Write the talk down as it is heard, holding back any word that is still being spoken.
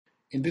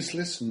In this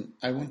lesson,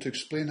 I want to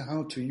explain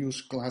how to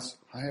use class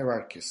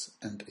hierarchies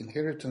and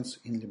inheritance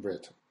in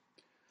Libretto.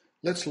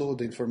 Let's load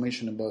the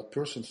information about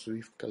persons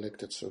we've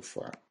collected so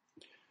far.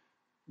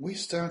 We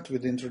start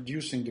with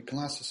introducing the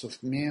classes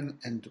of men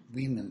and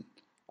women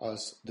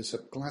as the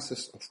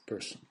subclasses of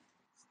person.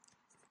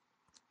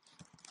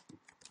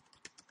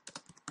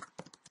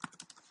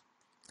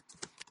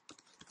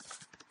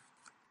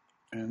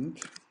 And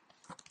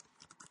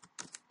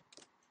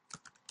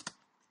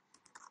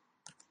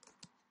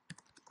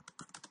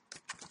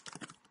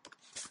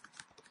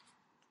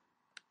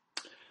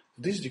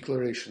these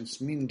declarations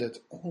mean that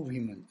all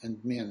women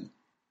and men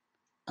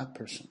are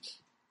persons.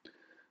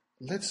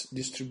 Let's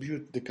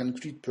distribute the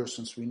concrete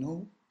persons we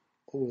know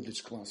over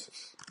these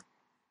classes.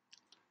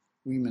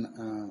 Women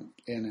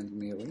are Anne and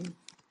Mary.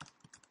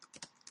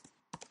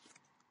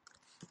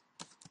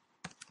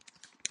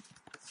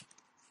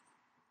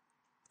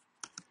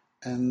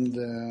 And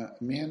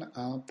men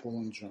are Paul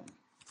and John.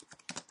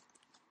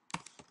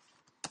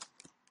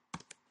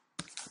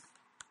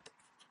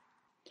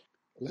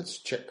 Let's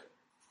check.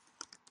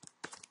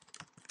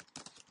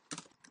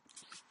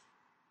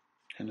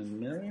 Anne and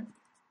Mary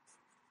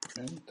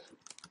and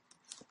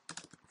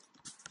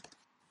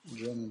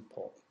John and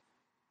Paul.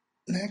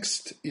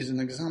 Next is an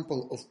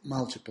example of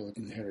multiple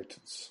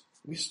inheritance.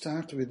 We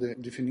start with the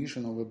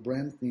definition of a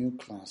brand new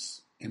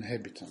class,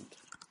 inhabitant.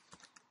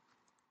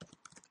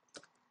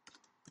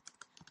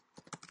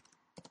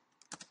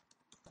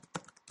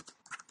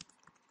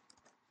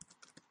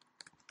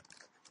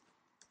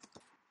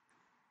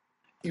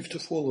 If to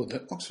follow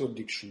the Oxford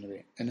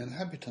Dictionary, an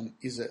inhabitant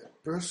is a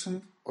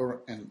person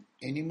or an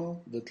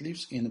animal that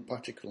lives in a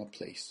particular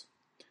place.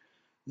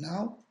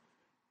 Now,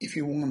 if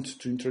you want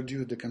to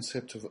introduce the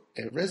concept of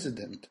a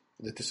resident,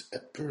 that is a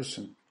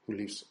person who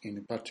lives in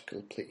a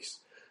particular place,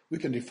 we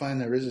can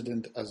define a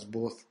resident as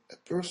both a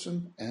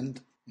person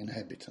and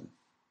inhabitant.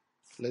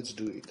 Let's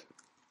do it.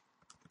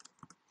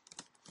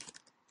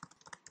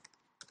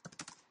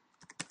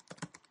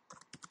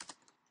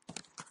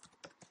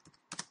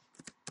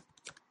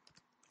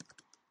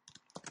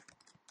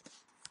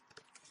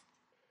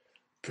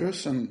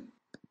 Person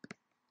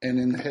and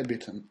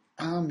inhabitant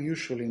are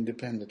mutually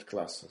independent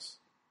classes,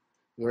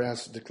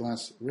 whereas the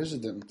class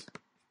resident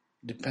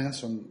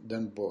depends on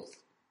them both.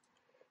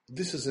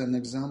 This is an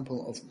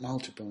example of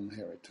multiple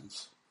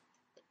inheritance.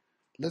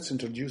 Let's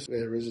introduce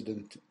a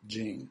resident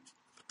Jane.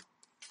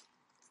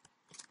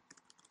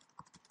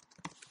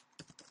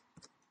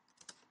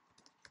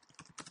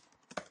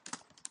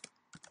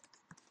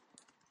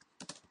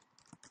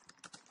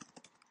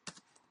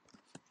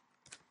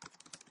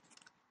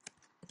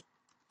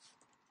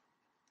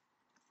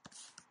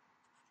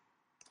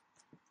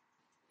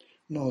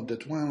 Note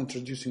that while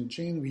introducing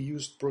Jane, we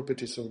used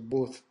properties of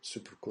both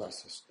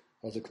superclasses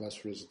of the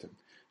class resident.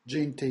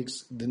 Jane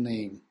takes the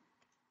name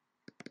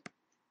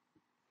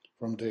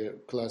from the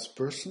class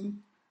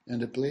person and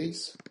the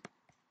place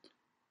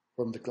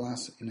from the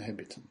class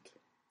inhabitant.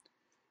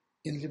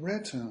 In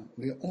Libretto,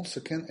 we also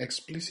can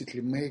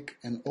explicitly make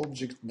an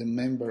object the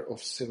member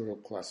of several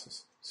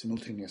classes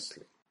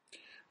simultaneously.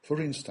 For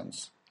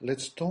instance,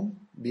 let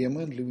Tom be a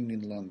man living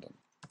in London.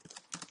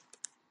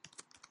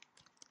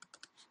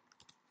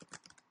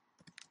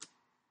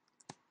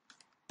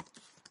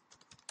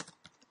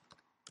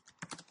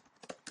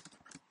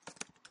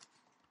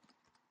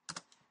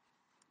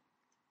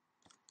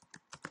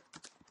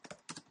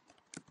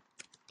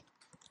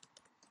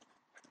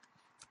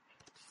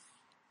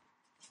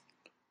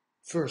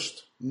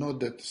 First, note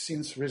that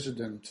since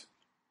resident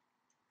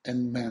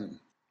and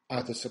man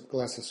are the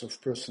subclasses of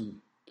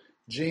person,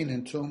 Jane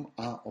and Tom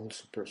are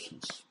also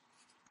persons.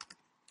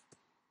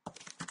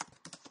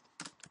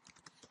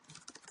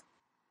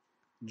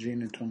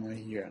 Jane and Tom are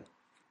here.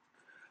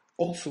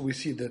 Also, we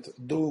see that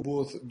though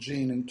both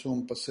Jane and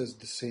Tom possess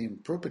the same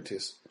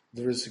properties,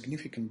 there is a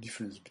significant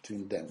difference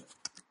between them.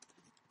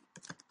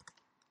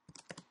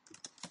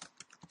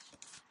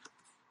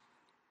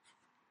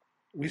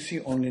 We see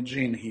only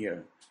Jane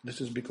here. This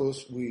is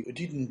because we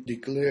didn't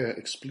declare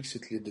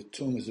explicitly that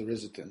Tom is a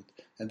resident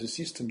and the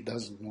system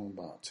doesn't know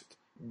about it.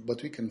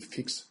 But we can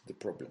fix the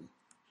problem.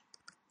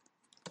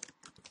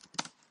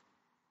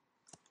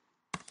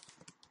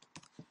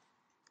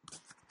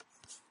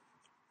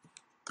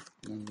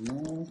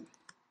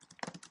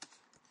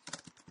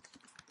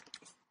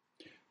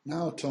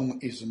 Now Tom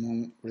is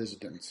among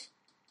residents.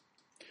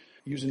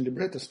 Using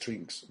Libretto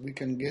strings, we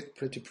can get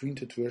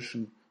pretty-printed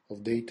version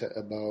of data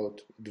about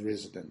the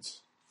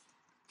residents.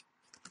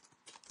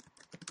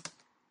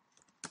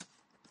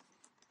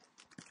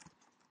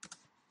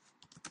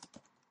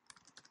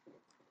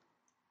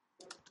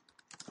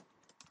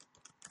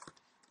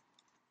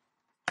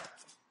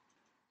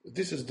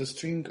 This is the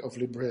string of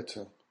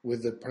Libretto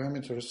with the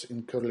parameters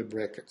in curly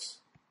brackets,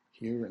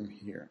 here and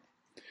here.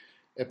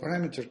 A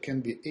parameter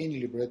can be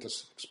any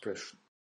Libretto's expression.